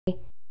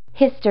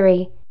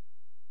history.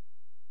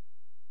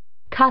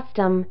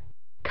 Custom,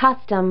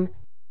 custom.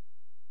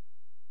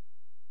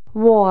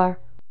 War,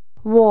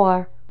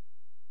 war.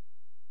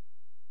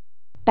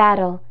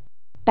 Battle,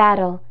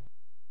 battle.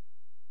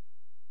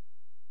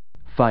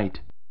 Fight,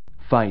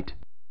 fight.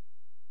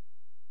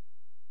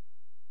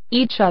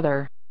 Each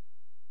other,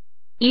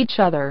 each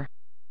other.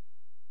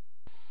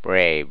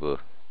 brave,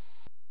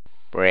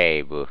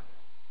 brave.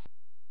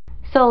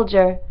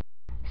 Soldier,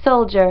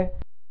 soldier.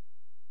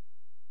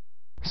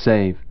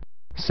 Save,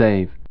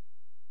 save.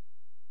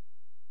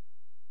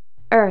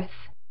 Earth,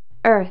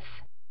 earth.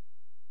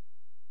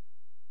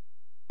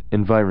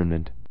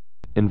 Environment,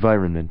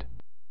 environment.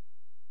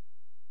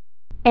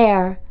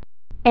 Air,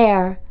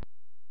 air.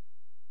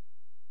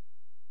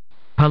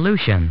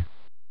 Pollution,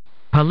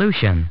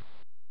 pollution.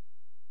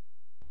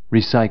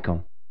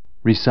 Recycle,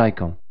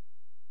 recycle.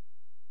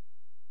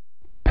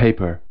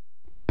 Paper,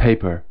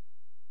 paper.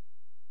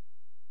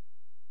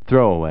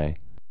 Throw away,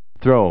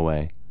 throw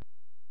away.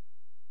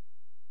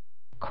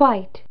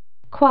 Quite,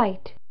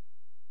 quite.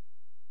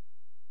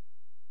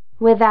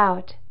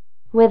 Without,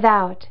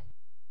 without.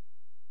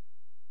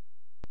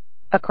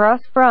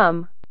 Across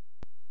from,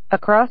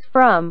 across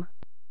from.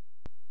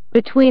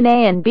 Between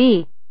A and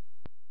B,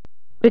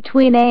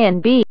 between A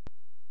and B.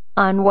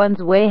 On one's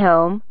way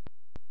home,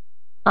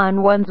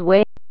 on one's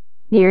way.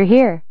 Near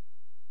here,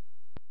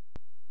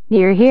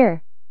 near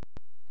here.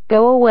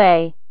 Go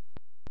away,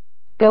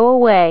 go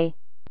away.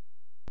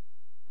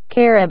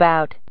 Care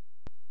about,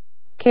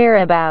 care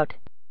about.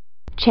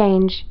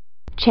 Change,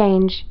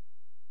 change.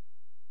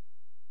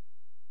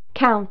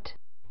 Count,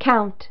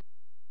 count.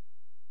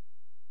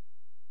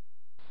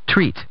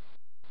 Treat,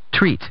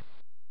 treat.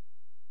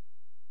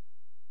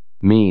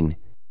 Mean,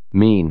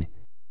 mean.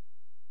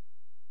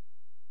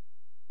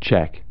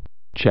 Check,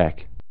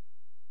 check.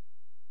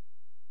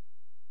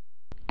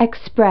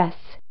 Express,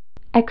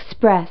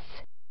 express.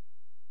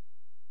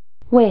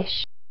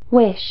 Wish,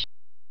 wish.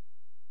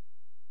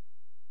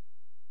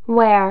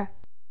 Wear,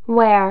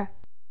 wear.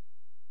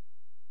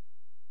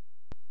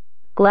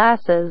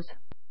 Glasses,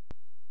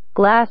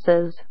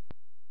 glasses.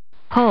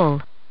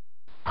 Pull,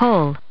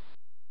 pull.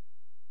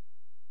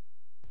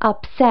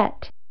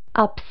 Upset,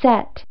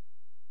 upset.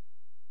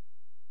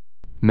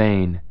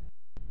 Main,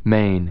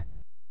 main.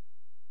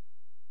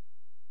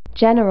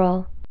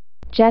 General,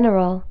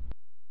 general.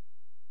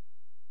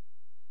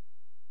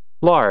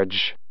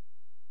 large,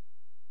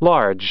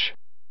 large.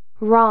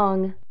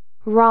 Wrong,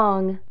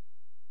 wrong.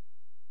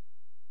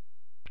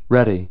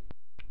 Ready,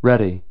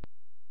 ready.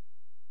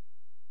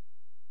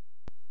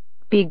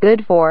 Be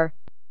good for,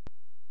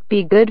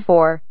 be good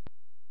for.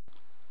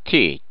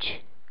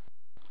 teach,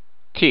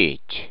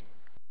 teach.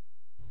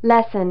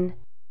 Lesson,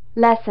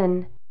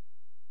 lesson.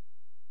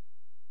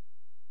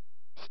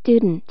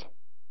 Student,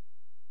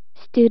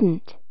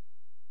 student.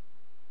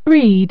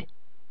 Read,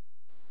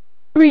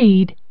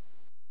 read.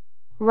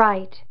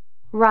 Right,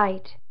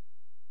 right.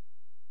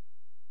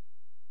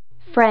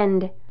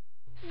 Friend,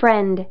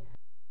 friend.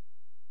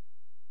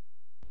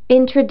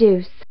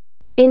 Introduce,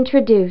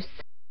 introduce.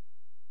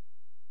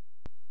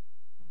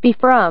 Be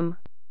from,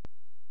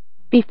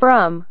 be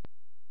from.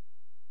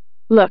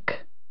 Look,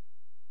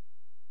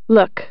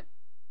 look.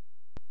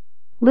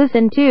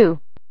 Listen to,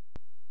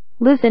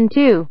 listen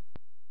to.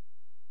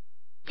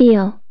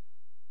 Feel,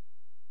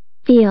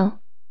 feel.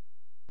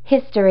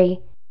 History,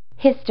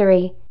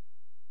 history.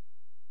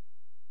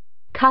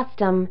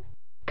 Custom,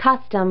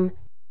 custom.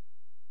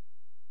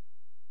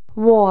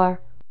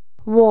 War,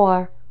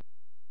 war.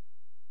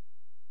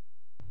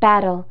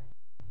 Battle,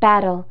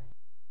 battle.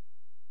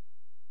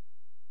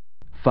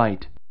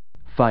 Fight,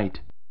 fight.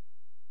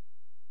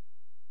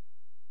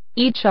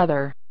 Each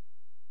other,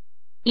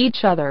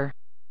 each other.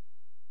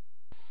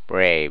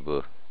 brave,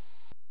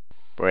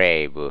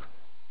 brave.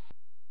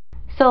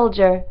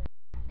 Soldier,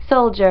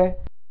 soldier.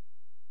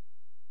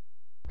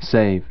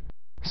 Save,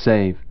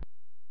 save.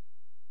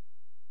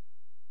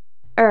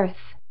 Earth,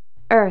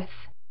 earth.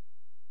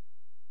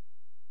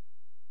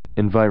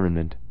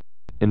 Environment,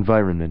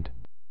 environment.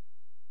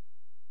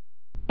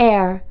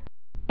 Air,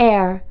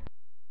 air.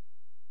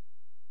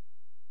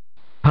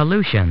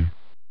 Pollution,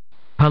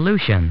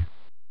 pollution.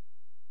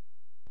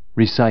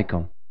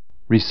 Recycle,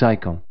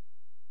 recycle.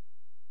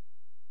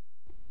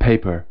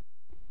 Paper,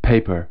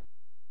 paper.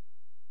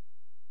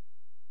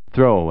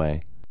 Throw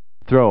away,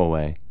 throw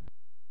away.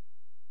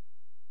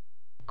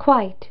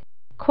 Quite,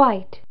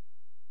 quite.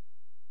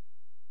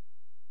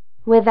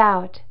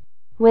 Without,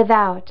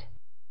 without.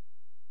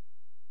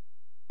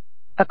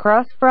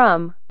 Across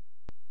from,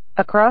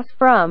 across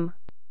from.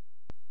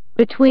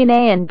 Between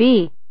A and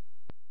B,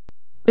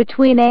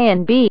 between A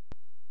and B.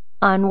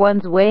 On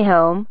one's way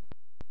home,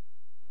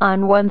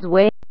 on one's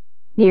way.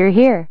 Near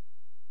here,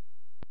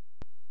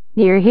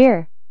 near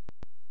here.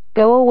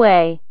 Go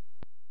away,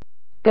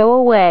 go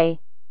away.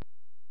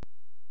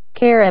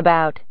 Care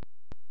about,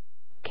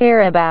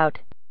 care about.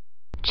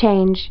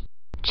 Change,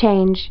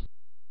 change.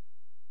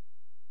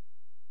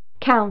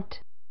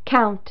 Count,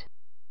 count.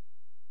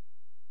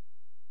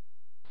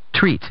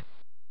 Treat,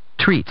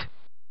 treat.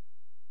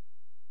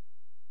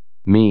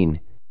 mean,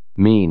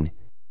 mean.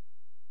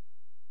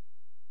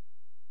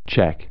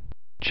 Check,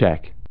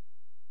 check.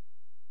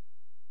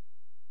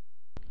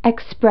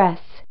 Express,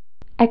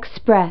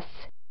 express.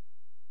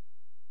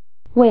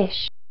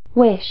 Wish,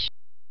 wish.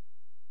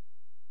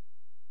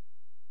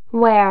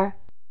 Wear,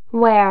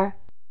 wear.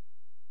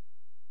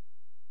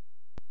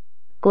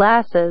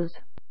 Glasses,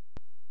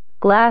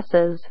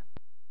 glasses.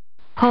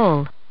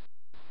 pull,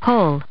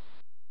 pull,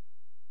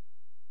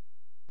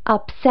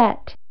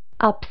 Upset,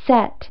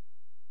 upset.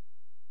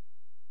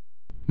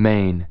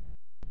 Main,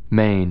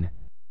 main.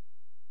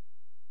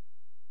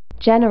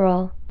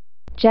 General,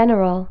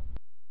 general.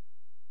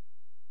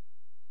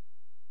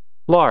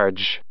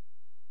 large,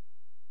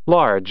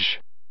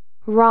 large.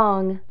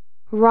 Wrong,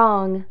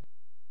 wrong.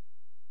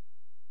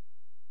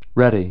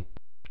 Ready,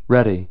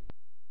 ready.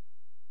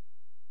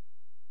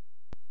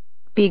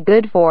 Be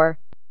good for,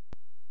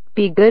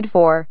 be good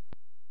for.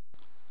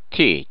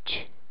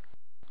 teach,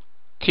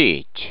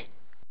 teach.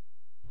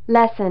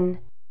 Lesson,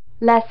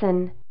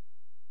 lesson.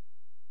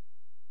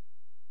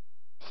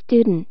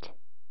 student,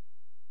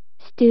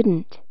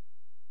 student.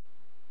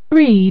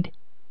 read,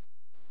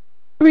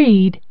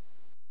 read.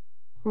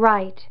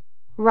 Right,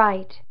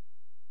 right.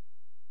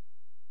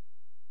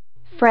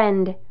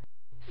 Friend,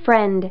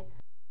 friend.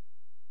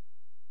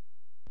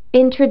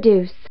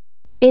 Introduce,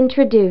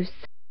 introduce.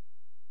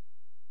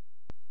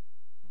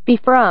 Be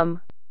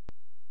from,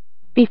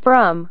 be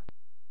from.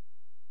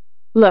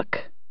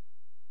 Look,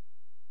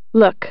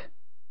 look.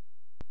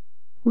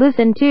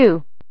 Listen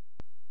to,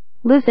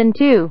 listen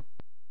to.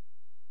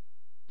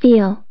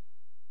 Feel,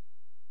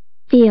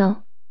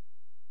 feel.